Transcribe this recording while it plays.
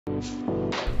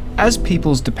As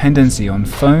people's dependency on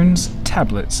phones,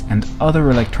 tablets, and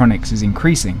other electronics is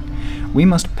increasing, we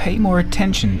must pay more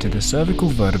attention to the cervical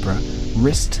vertebra,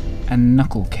 wrist, and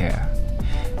knuckle care.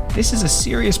 This is a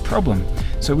serious problem,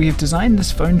 so we have designed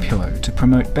this phone pillow to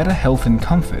promote better health and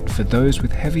comfort for those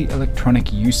with heavy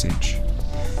electronic usage.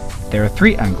 There are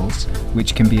 3 angles,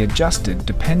 which can be adjusted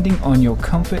depending on your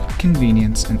comfort,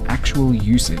 convenience, and actual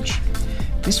usage.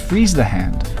 This frees the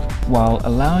hand, while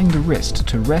allowing the wrist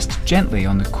to rest gently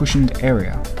on the cushioned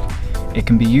area. It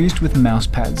can be used with mouse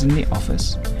pads in the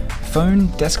office, phone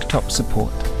desktop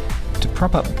support, to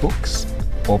prop up books,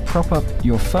 or prop up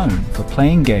your phone for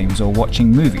playing games or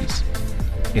watching movies.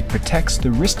 It protects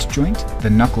the wrist joint, the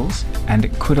knuckles, and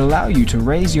it could allow you to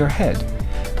raise your head,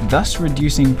 thus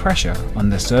reducing pressure on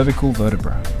the cervical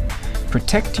vertebra.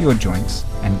 Protect your joints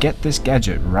and get this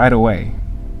gadget right away.